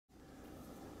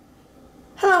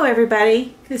Hello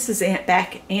everybody, this is Aunt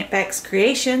Beck's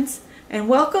Creations, and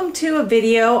welcome to a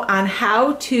video on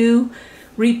how to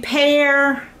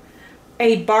repair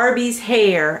a Barbie's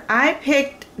hair. I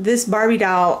picked this Barbie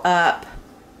doll up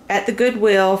at the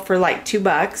Goodwill for like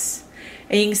 $2,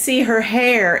 and you can see her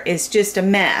hair is just a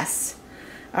mess.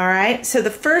 Alright, so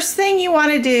the first thing you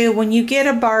want to do when you get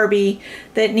a Barbie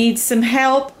that needs some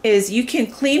help is you can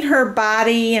clean her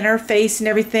body and her face and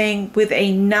everything with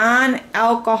a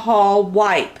non-alcohol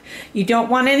wipe. You don't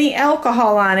want any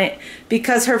alcohol on it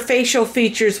because her facial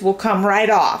features will come right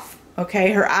off.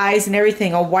 Okay, her eyes and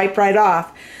everything will wipe right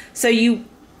off. So you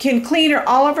can clean her,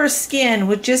 all of her skin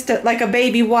with just like a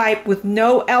baby wipe with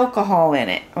no alcohol in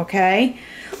it. Okay.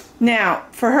 Now,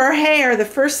 for her hair, the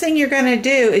first thing you're going to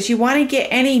do is you want to get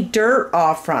any dirt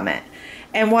off from it.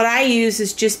 And what I use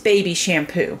is just baby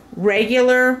shampoo.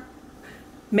 Regular,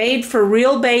 made for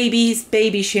real babies,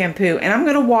 baby shampoo. And I'm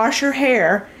going to wash her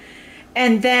hair.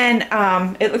 And then,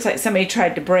 it looks like somebody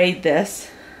tried to braid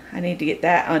this. I need to get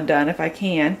that undone if I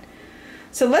can.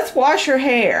 So let's wash her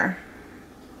hair.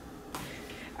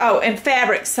 Oh, and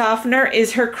fabric softener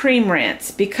is her cream rinse,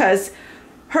 because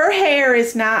her hair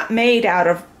is not made out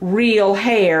of real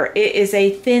hair. It is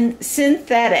a thin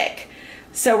synthetic.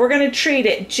 So we're going to treat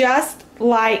it just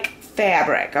like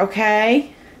fabric,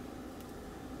 okay?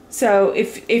 So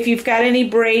if you've got any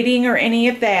braiding or any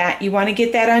of that, you want to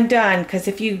get that undone, because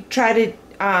if you try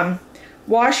to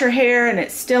wash her hair and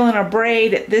it's still in a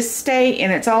braid at this state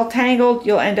and it's all tangled,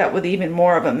 you'll end up with even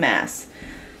more of a mess.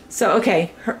 So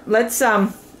okay, let's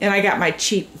and I got my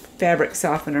cheap fabric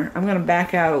softener. I'm going to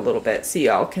back out a little bit so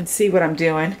y'all can see what I'm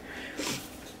doing.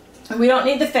 We don't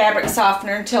need the fabric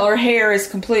softener until her hair is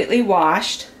completely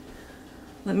washed.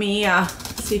 Let me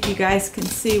see if you guys can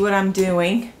see what I'm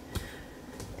doing.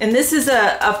 And this is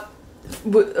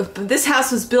this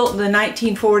house was built in the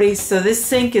 1940s, so this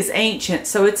sink is ancient,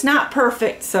 so it's not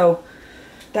perfect, so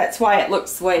that's why it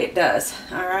looks the way it does.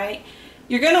 All right.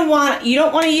 You don't want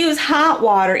to use hot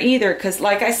water either, because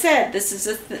like I said, this is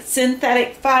a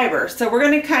synthetic fiber. So we're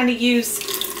going to kind of use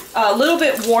a little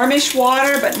bit warmish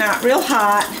water, but not real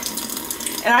hot.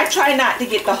 And I try not to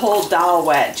get the whole doll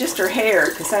wet, just her hair,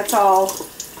 because that's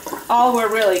all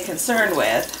we're really concerned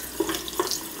with.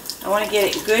 I want to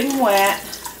get it good and wet.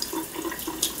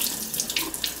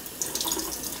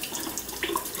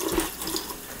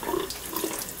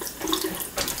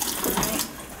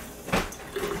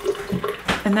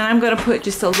 And then I'm going to put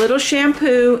just a little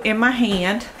shampoo in my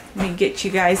hand. Let me get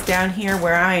you guys down here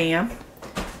where I am.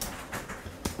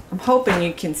 I'm hoping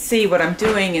you can see what I'm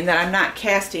doing and that I'm not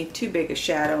casting too big a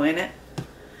shadow in it.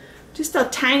 Just a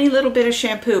tiny little bit of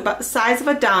shampoo, about the size of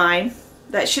a dime.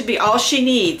 That should be all she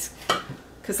needs.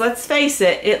 Because let's face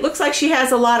it, it looks like she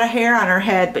has a lot of hair on her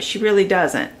head, but she really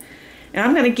doesn't. And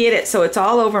I'm going to get it so it's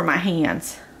all over my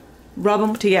hands. Rub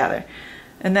them together.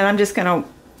 And then I'm just going to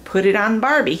put it on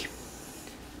Barbie.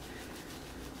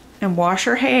 And wash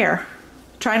her hair.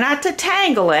 Try not to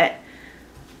tangle it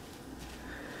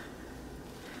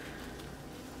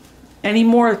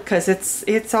anymore, because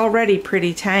it's already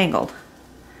pretty tangled.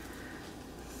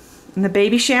 And the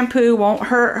baby shampoo won't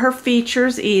hurt her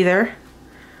features either.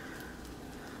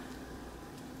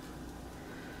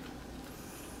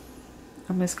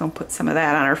 I'm just going to put some of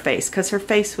that on her face, because her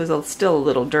face was still a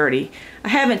little dirty. I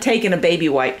haven't taken a baby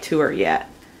wipe to her yet.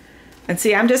 And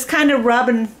see, I'm just kind of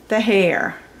rubbing the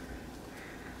hair.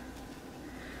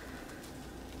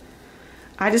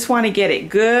 I just want to get it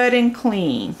good and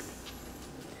clean.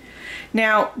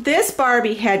 Now, this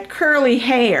Barbie had curly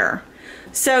hair.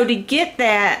 So to get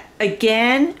that,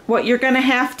 again, what you're going to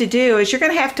have to do is you're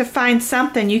going to have to find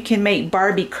something you can make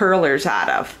Barbie curlers out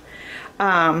of.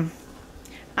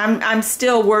 I'm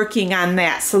still working on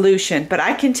that solution, but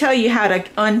I can tell you how to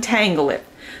untangle it.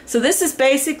 So this is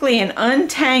basically an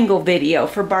untangle video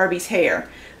for Barbie's hair.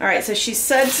 Alright, so she's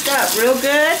sudsed up real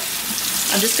good.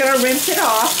 I'm just going to rinse it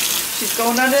off. She's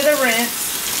going under the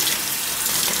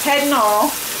rinse, head and all.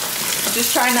 I'm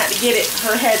just trying not to get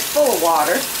her head full of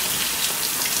water.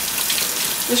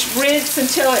 Just rinse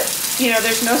until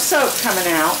there's no soap coming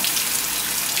out.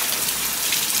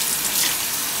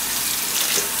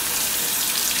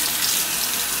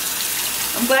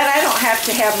 I'm glad I don't have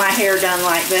to have my hair done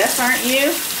like this, aren't you?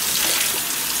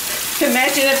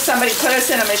 Imagine if somebody put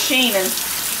us in a machine and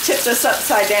tipped us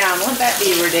upside down. Wouldn't that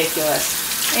be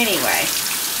ridiculous? Anyway.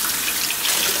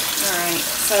 Alright,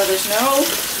 so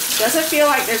doesn't feel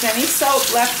like there's any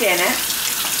soap left in it.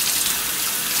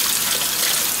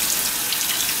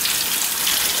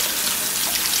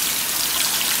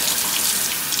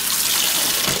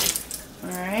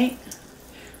 Alright,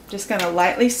 just going to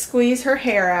lightly squeeze her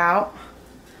hair out.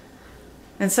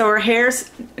 And so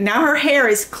now her hair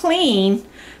is clean,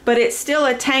 but it's still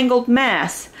a tangled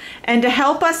mess. And to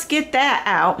help us get that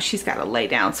out, she's got to lay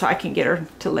down so I can get her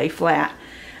to lay flat.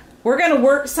 We're going to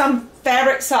work some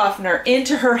fabric softener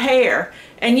into her hair.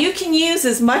 And you can use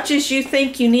as much as you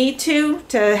think you need to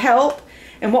help.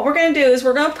 And what we're going to do is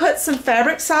we're going to put some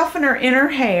fabric softener in her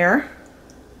hair.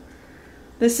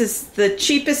 This is the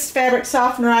cheapest fabric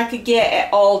softener I could get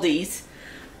at Aldi's.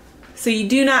 So you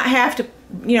do not have to,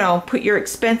 you know, put your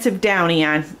expensive Downy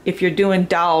on if you're doing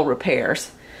doll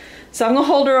repairs. So I'm going to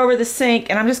hold her over the sink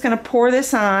and I'm just going to pour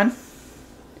this on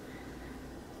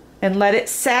and let it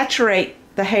saturate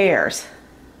the hairs.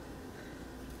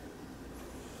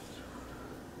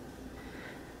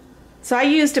 So I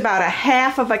used about a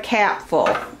half of a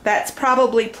capful. That's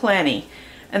probably plenty.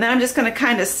 And then I'm just going to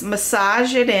kind of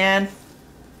massage it in.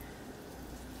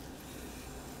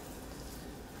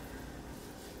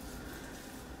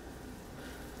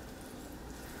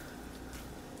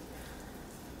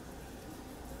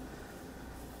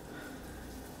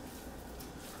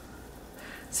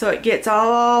 So it gets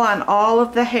all on all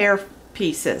of the hair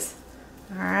pieces.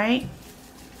 All right.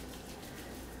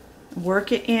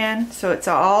 Work it in so it's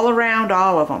all around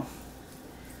all of them.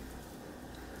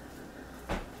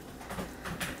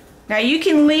 Now you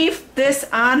can leave this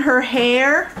on her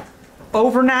hair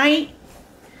overnight.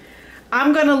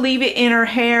 I'm going to leave it in her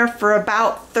hair for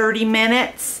about 30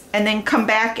 minutes and then come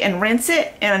back and rinse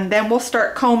it, and then we'll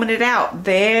start combing it out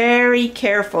very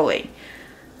carefully.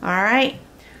 All right.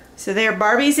 So there,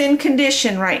 Barbie's in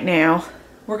condition right now.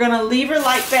 We're going to leave her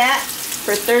like that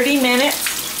for 30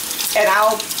 minutes, and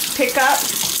I'll pick up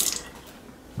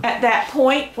at that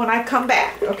point when I come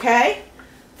back, okay?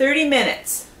 30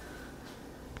 minutes.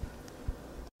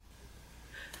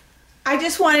 I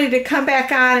just wanted to come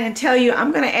back on and tell you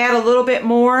I'm going to add a little bit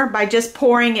more by just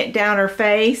pouring it down her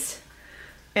face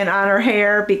and on her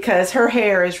hair, because her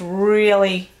hair is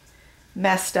really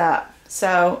messed up.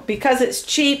 So because it's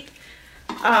cheap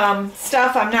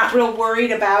stuff, I'm not real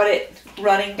worried about it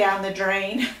running down the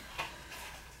drain.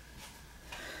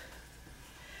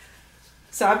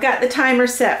 So I've got the timer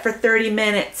set for 30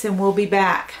 minutes and we'll be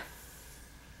back.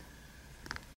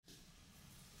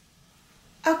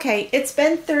 Okay, it's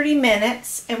been 30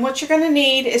 minutes, and what you're going to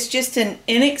need is just an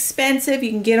inexpensive, you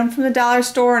can get them from the dollar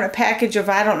store in a package of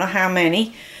I don't know how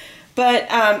many, but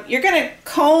you're going to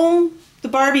comb the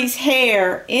Barbie's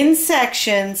hair in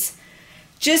sections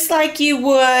just like you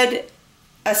would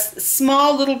a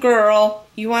small little girl.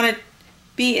 You want to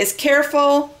be as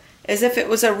careful as if it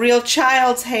was a real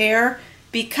child's hair,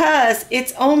 because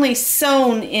it's only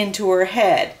sewn into her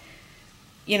head.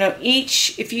 You know,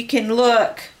 if you can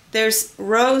look, there's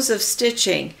rows of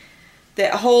stitching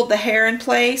that hold the hair in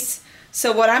place.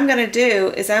 So what I'm going to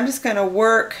do is I'm just going to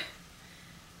work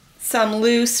some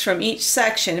loose from each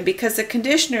section, and because the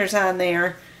conditioner's on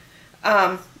there,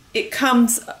 it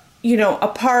comes, you know,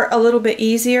 apart a little bit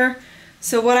easier.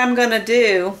 So what I'm going to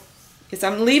do is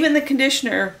I'm leaving the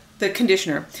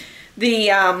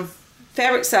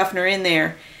fabric softener in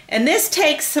there, and this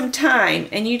takes some time,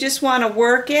 and you just want to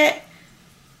work it,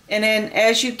 and then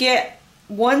as you get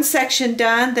one section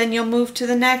done, then you'll move to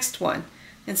the next one,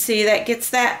 and see, that gets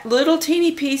that little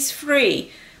teeny piece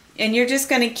free, and you're just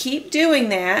going to keep doing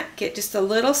that. Get just a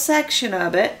little section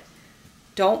of it.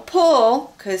 Don't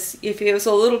pull, because if it was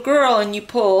a little girl and you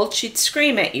pulled, she'd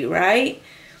scream at you, right?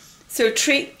 So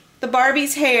treat the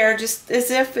Barbie's hair just as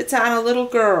if it's on a little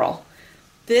girl.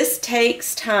 This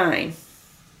takes time.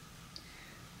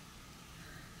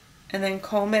 And then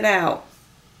comb it out.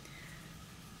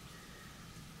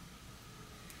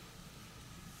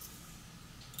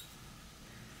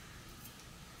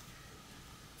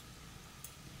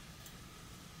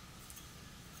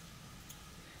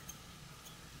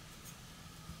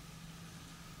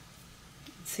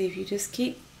 See, if you just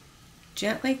keep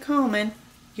gently combing,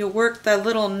 you'll work the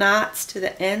little knots to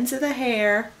the ends of the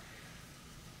hair,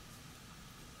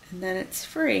 and then it's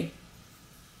free.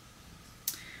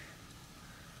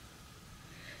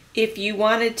 If you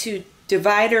wanted to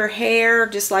divide her hair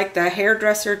just like the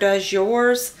hairdresser does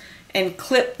yours and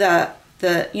clip the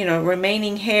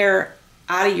remaining hair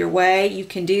out of your way, you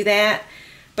can do that.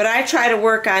 But I try to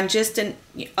work on just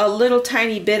a little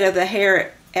tiny bit of the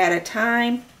hair at a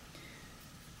time,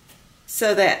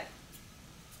 so that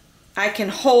I can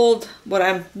hold what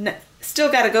I'm still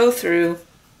got to go through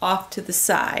off to the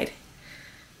side.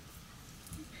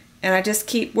 And I just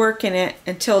keep working it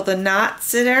until the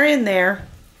knots that are in there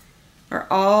are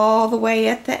all the way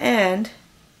at the end.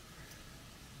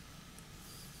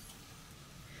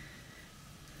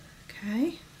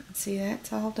 Okay, let's see,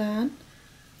 that's all done.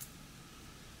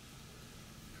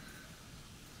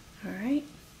 All right.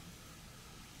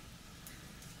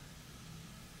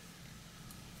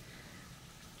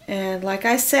 And like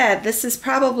I said, this is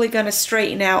probably going to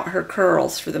straighten out her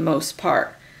curls for the most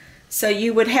part. So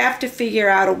you would have to figure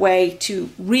out a way to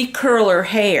recurl her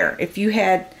hair if you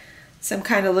had some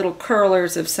kind of little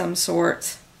curlers of some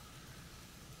sorts.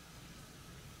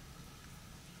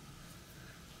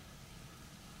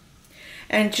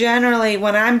 And generally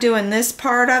when I'm doing this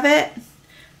part of it,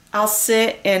 I'll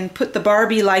sit and put the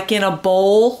Barbie like in a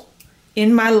bowl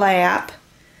in my lap,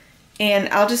 and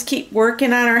I'll just keep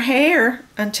working on her hair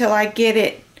until I get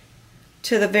it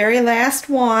to the very last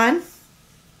one.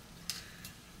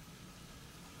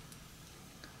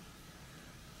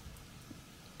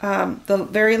 The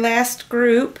very last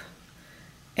group,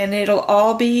 and it'll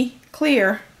all be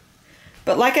clear.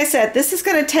 But like I said, this is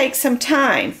going to take some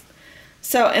time.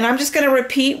 So, and I'm just going to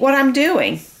repeat what I'm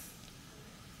doing.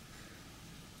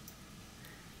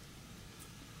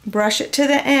 Brush it to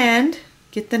the end,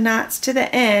 get the knots to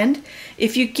the end.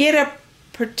 If you get a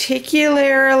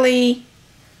particularly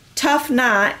tough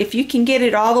knot, if you can get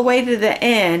it all the way to the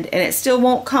end and it still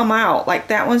won't come out, like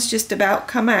that one's just about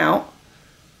come out,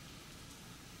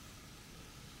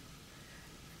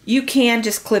 you can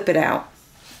just clip it out.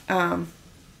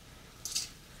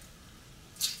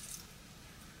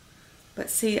 But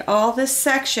see, all this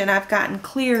section I've gotten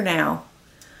clear now.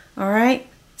 Alright,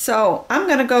 so I'm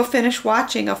going to go finish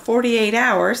watching a 48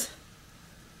 hours,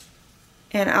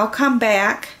 and I'll come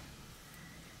back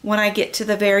when I get to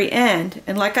the very end.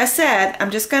 And like I said,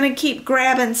 I'm just going to keep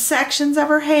grabbing sections of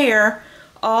her hair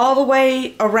all the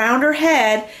way around her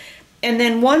head, and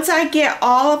then once I get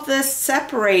all of this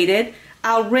separated,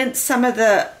 I'll rinse some of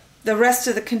the rest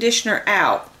of the conditioner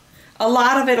out. A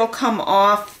lot of it'll come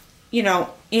off, you know,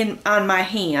 on my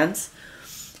hands.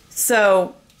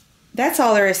 So that's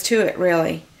all there is to it,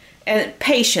 really. And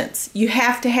patience. You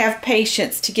have to have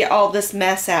patience to get all this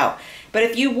mess out. But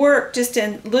if you work just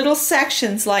in little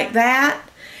sections like that,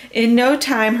 in no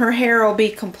time her hair will be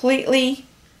completely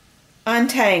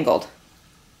untangled.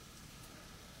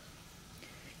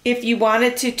 If you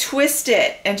wanted to twist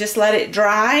it and just let it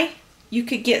dry, you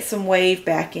could get some wave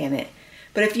back in it.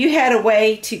 But if you had a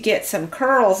way to get some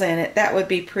curls in it, that would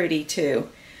be pretty too.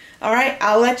 Alright,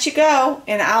 I'll let you go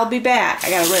and I'll be back. I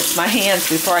gotta rinse my hands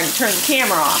before I can turn the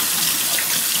camera off.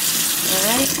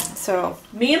 Alright, so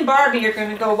me and Barbie are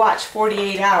gonna go watch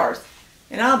 48 hours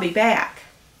and I'll be back.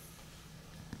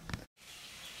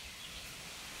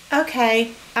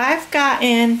 Okay, I've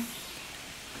gotten,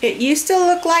 it used to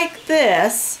look like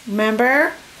this,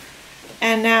 remember?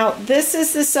 And now this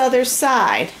is this other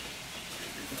side.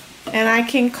 And I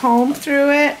can comb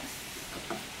through it.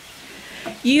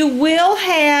 You will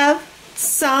have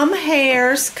some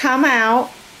hairs come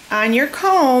out on your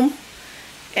comb,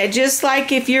 just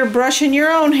like if you're brushing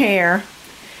your own hair.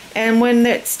 And when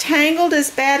it's tangled as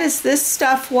bad as this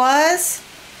stuff was,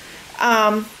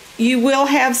 you will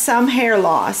have some hair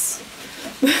loss.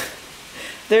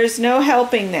 There's no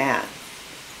helping that.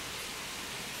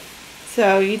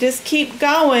 So you just keep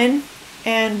going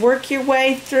and work your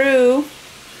way through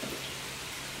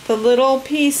the little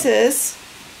pieces.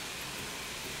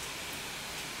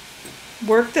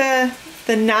 Work the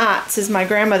knots, as my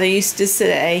grandmother used to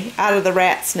say, out of the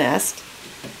rat's nest.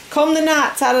 Comb the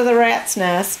knots out of the rat's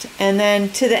nest and then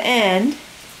to the end.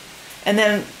 And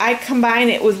then I combine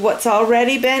it with what's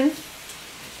already been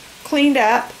cleaned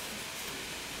up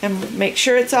and make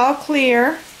sure it's all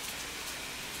clear.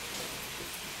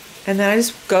 And then I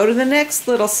just go to the next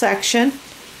little section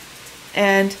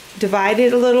and divide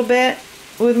it a little bit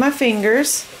with my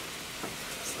fingers.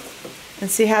 And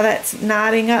see how that's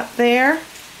knotting up there?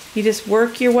 You just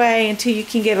work your way until you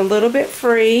can get a little bit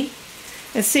free.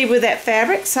 And see, with that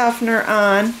fabric softener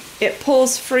on, it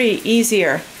pulls free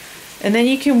easier. And then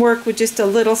you can work with just a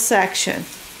little section.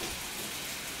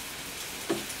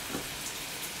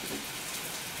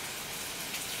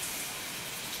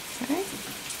 Okay.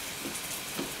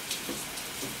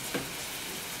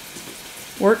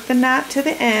 Work the knot to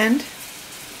the end.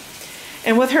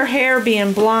 And with her hair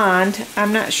being blonde,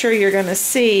 I'm not sure you're going to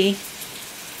see,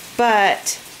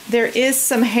 but there is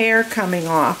some hair coming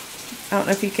off. I don't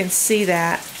know if you can see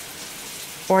that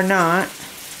or not,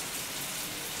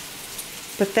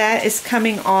 but that is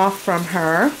coming off from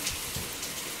her.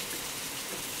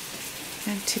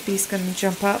 And Tippy's going to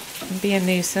jump up and be a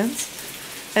nuisance.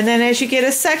 And then as you get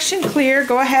a section clear,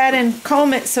 go ahead and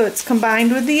comb it so it's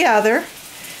combined with the other.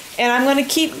 And I'm going to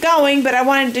keep going, but I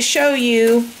wanted to show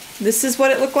you, this is what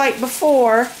it looked like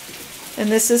before,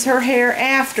 and this is her hair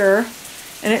after,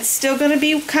 and it's still going to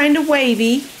be kind of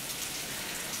wavy.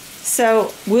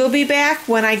 So we'll be back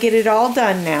when I get it all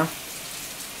done now.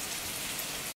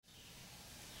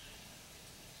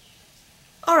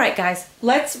 Alright guys,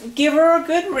 let's give her a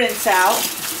good rinse out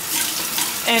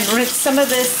and rinse some of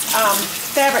this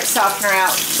fabric softener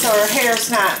out so her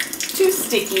hair's not too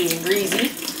sticky and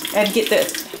greasy, and get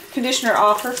the conditioner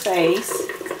off her face.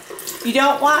 You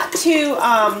don't want to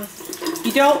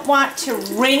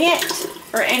wring it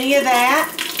or any of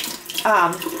that.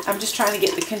 I'm just trying to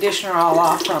get the conditioner all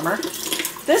off from her.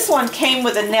 This one came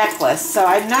with a necklace, so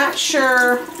I'm not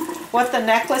sure what the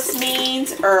necklace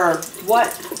means or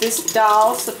what this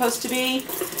doll's supposed to be.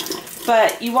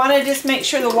 But you want to just make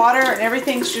sure the water and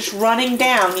everything's just running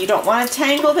down. You don't want to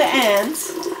tangle the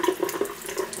ends.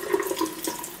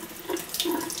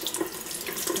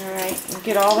 Alright, and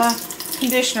get all the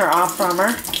conditioner off from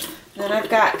her. Then I've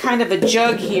got kind of a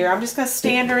jug here. I'm just going to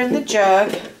stand her in the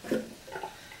jug.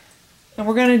 And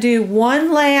we're going to do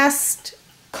one last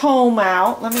comb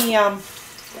out. Let me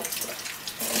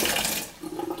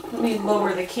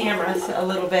lower the camera a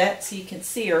little bit so you can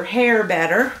see her hair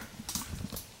better.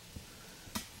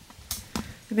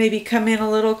 Maybe come in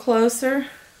a little closer.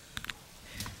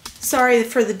 Sorry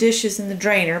for the dishes in the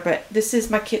drainer, but this is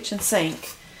my kitchen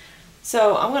sink.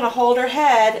 So I'm going to hold her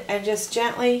head and just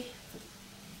gently,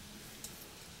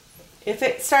 if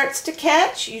it starts to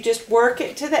catch, you just work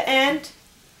it to the end,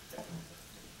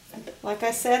 like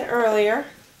I said earlier.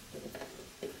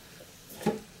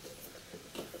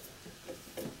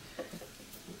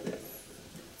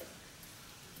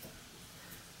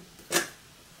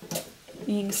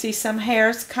 You can see some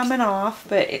hairs coming off,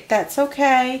 but that's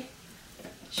okay.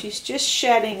 She's just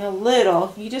shedding a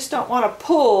little. You just don't want to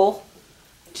pull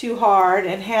too hard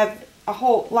and have a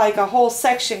whole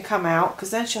section come out,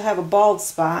 because then she'll have a bald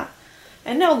spot.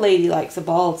 And no lady likes a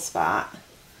bald spot.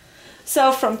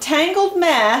 So from tangled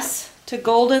mess to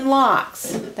golden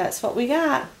locks, that's what we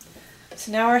got.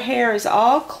 So now her hair is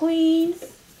all clean.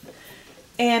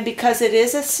 And because it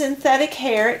is a synthetic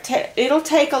hair, it'll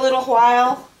take a little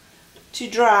while to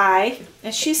dry,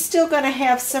 and she's still going to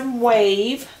have some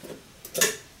wave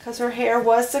because her hair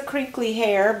was a crinkly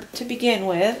hair to begin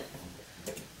with.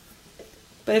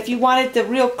 But if you wanted the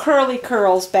real curly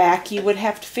curls back, you would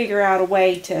have to figure out a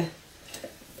way to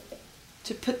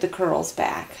put the curls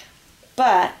back.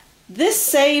 But this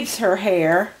saves her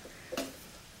hair,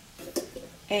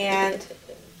 and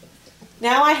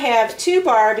now I have two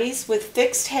Barbies with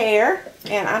fixed hair,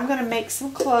 and I'm going to make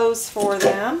some clothes for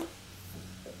them.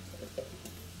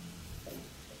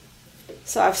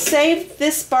 So I've saved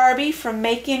this Barbie from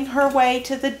making her way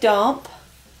to the dump.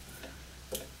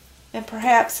 And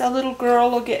perhaps a little girl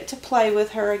will get to play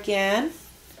with her again.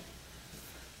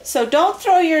 So don't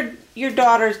throw your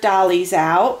daughter's dollies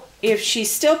out. If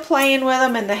she's still playing with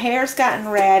them and the hair's gotten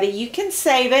ratty, you can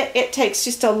save it. It takes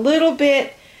just a little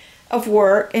bit of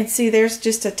work. And see, there's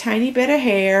just a tiny bit of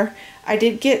hair. I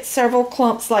did get several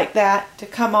clumps like that to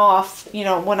come off, you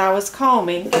know, when I was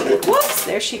combing. Whoops,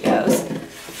 there she goes.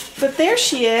 But there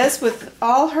she is with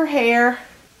all her hair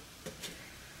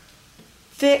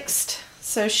fixed.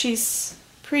 So she's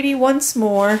pretty once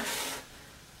more.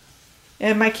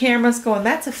 And my camera's going,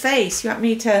 that's a face. You want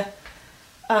me to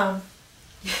put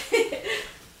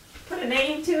a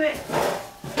name to it?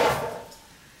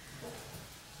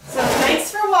 So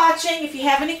thanks for watching. If you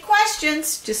have any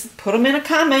questions, just put them in a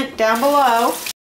comment down below.